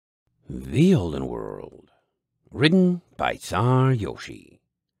The Olden World, written by Czar Yoshi.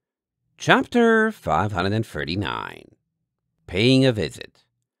 Chapter 539, Paying a Visit.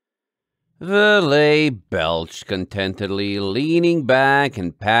 Valet belched contentedly, leaning back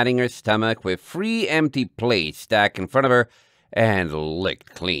and patting her stomach with 3 empty plates stacked in front of her and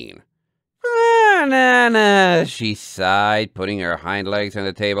licked clean. "Banana," she sighed, putting her hind legs on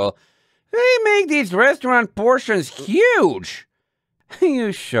the table. "They make these restaurant portions huge."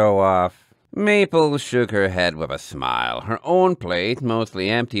 "You show off." Maple shook her head with a smile, her own plate mostly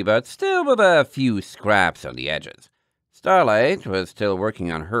empty, but still with a few scraps on the edges. Starlight was still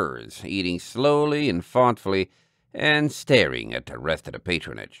working on hers, eating slowly and thoughtfully, and staring at the rest of the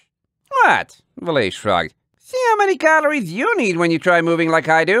patronage. "What?" Valet shrugged. "See how many calories you need when you try moving like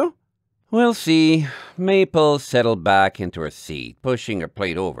I do." "We'll see." Maple settled back into her seat, pushing her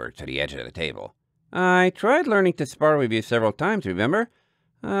plate over to the edge of the table. "I tried learning to spar with you several times, remember?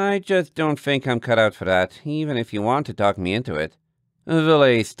 I just don't think I'm cut out for that, even if you want to talk me into it."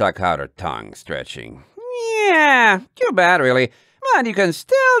 Valet stuck out her tongue, stretching. "Yeah, too bad, really. But you can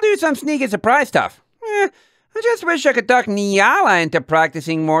still do some sneaky surprise stuff. I just wish I could talk Nyala into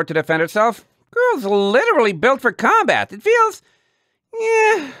practicing more to defend herself. Girl's literally built for combat. It feels...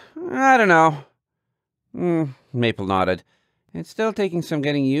 yeah, I don't know." Maple nodded. "It's still taking some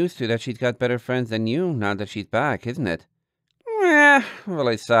getting used to that she's got better friends than you now that she's back, isn't it?" "Yeah,"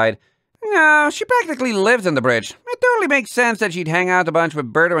 Valet sighed. "No, she practically lives on the bridge. It totally makes sense that she'd hang out a bunch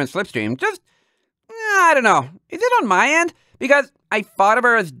with Birdo and Slipstream. Just, I don't know. Is it on my end? Because I thought of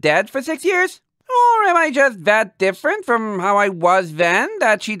her as dead for 6 years? Or am I just that different from how I was then,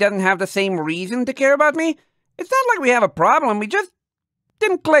 that she doesn't have the same reason to care about me? It's not like we have a problem, we just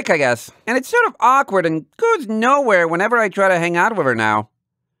didn't click, I guess. And it's sort of awkward and goes nowhere whenever I try to hang out with her now."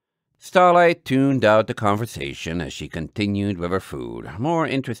 Starlight tuned out the conversation as she continued with her food, more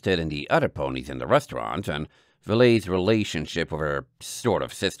interested in the other ponies in the restaurant and Valet's relationship with her sort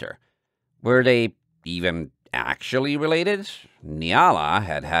of sister. Were they even actually related? Nyala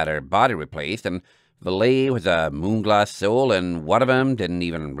had had her body replaced, and Valet was a moonglass soul, and one of them didn't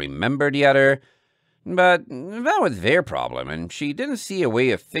even remember the other. But that was their problem, and she didn't see a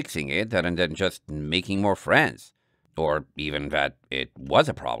way of fixing it other than just making more friends. Or even that it was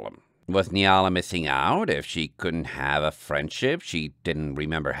a problem. Was Nyala missing out if she couldn't have a friendship she didn't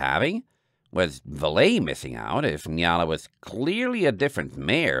remember having? Was Valet missing out if Nyala was clearly a different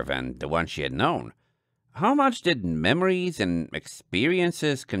mare than the one she had known? How much did memories and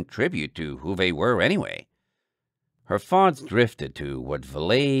experiences contribute to who they were anyway? Her thoughts drifted to what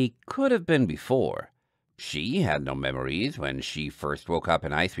Valet could have been before. She had no memories when she first woke up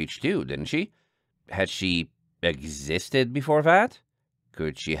in Ice Reach 2, didn't she? Had she existed before that?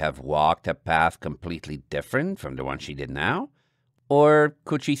 Could she have walked a path completely different from the one she did now? Or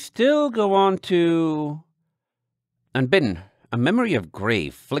could she still go on to... Unbidden, a memory of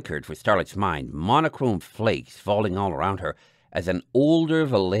grave flickered through Starlight's mind, monochrome flakes falling all around her, as an older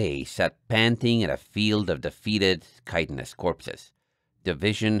Valet sat panting in a field of defeated, chitinous corpses. The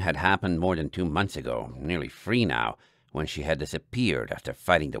vision had happened more than 2 months ago, nearly 3 now, when she had disappeared after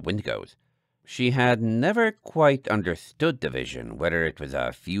fighting the Wendigos. She had never quite understood the vision, whether it was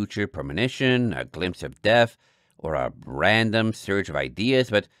a future premonition, a glimpse of death, or a random surge of ideas,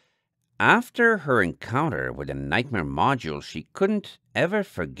 but after her encounter with the nightmare module, she couldn't ever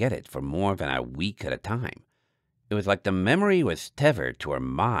forget it for more than a week at a time. It was like the memory was tethered to her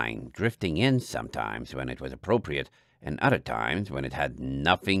mind, drifting in sometimes when it was appropriate, and other times when it had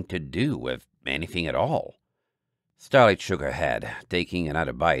nothing to do with anything at all. Starlight shook her head, taking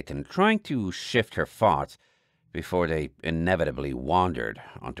another bite and trying to shift her thoughts before they inevitably wandered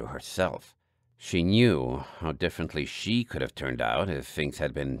onto herself. She knew how differently she could have turned out if things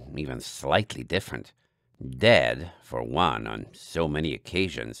had been even slightly different. Dead, for one, on so many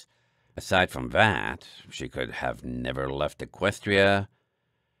occasions. Aside from that, she could have never left Equestria.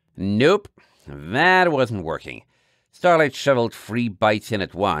 Nope, that wasn't working. Starlight shoveled 3 bites in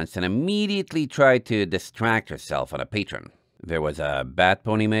at once and immediately tried to distract herself on a patron. There was a bat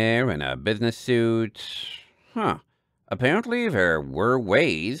pony mare in a business suit. Apparently there were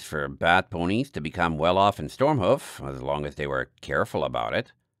ways for bat ponies to become well off in Stormhoof, as long as they were careful about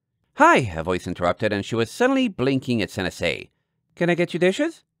it. "Hi," a voice interrupted, and she was suddenly blinking at Sensei. "Can I get you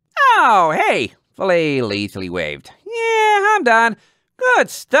dishes?" "Oh, hey!" Valet lazily waved. "Yeah, I'm done. Good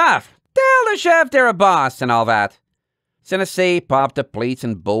stuff. Tell the chef they're a boss and all that." Sensei popped the plates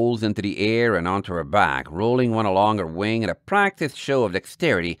and bowls into the air and onto her back, rolling one along her wing in a practiced show of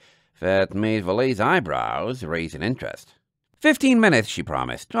dexterity that made Valet's eyebrows raise in interest. 15 minutes, she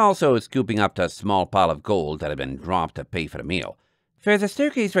promised, also scooping up the small pile of gold that had been dropped to pay for the meal. There's a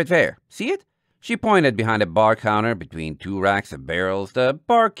staircase right there. See it? She pointed behind a bar counter between two racks of barrels, the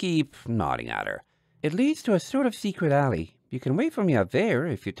barkeep nodding at her. It leads to a sort of secret alley. You can wait for me out there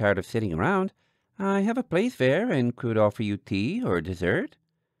if you're tired of sitting around. I have a place there and could offer you tea or dessert.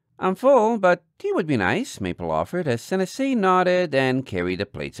 I'm full, but tea would be nice, Maple offered as Sensei nodded and carried the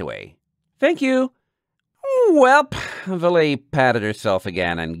plates away. Thank you. Welp, Valet patted herself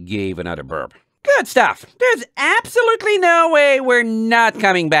again and gave another burp. Good stuff. There's absolutely no way we're not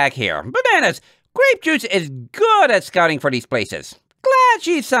coming back here. Bananas, Grape Juice is good at scouting for these places. Glad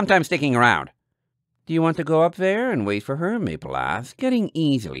she's sometimes sticking around. Do you want to go up there and wait for her? Maple asked, getting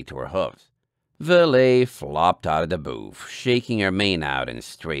easily to her hooves. Valet flopped out of the booth, shaking her mane out and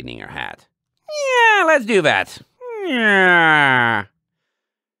straightening her hat. Yeah, let's do that. Yeah.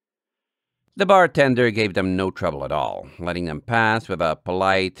 The bartender gave them no trouble at all, letting them pass with a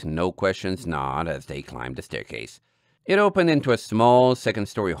polite, no-questions nod as they climbed the staircase. It opened into a small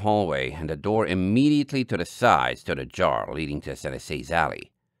second-story hallway, and the door immediately to the side stood ajar, leading to Sensei's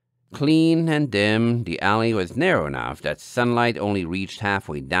alley. Clean and dim, the alley was narrow enough that sunlight only reached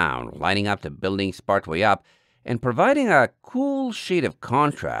halfway down, lighting up the buildings partway up and providing a cool shade of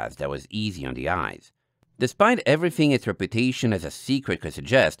contrast that was easy on the eyes. Despite everything its reputation as a secret could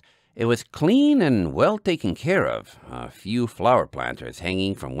suggest, it was clean and well taken care of, a few flower planters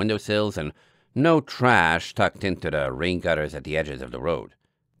hanging from windowsills and no trash tucked into the rain gutters at the edges of the road.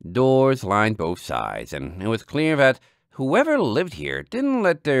 Doors lined both sides, and it was clear that whoever lived here didn't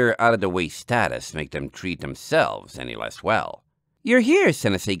let their out-of-the-way status make them treat themselves any less well. You're here,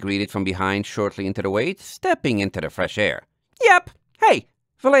 Sensei greeted from behind shortly into the wait, stepping into the fresh air. Yep. Hey,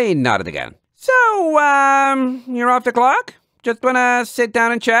 Valet nodded again. So, you're off the clock? Just wanna sit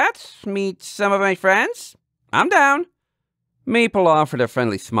down and chat? Meet some of my friends? I'm down. Maple offered a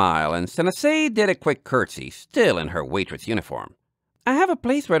friendly smile, and Sensei did a quick curtsy, still in her waitress uniform. I have a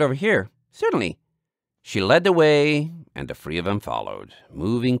place right over here. Certainly. She led the way, and the three of them followed,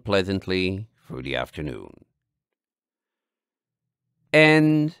 moving pleasantly through the afternoon.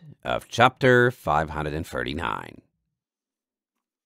 End of chapter 539.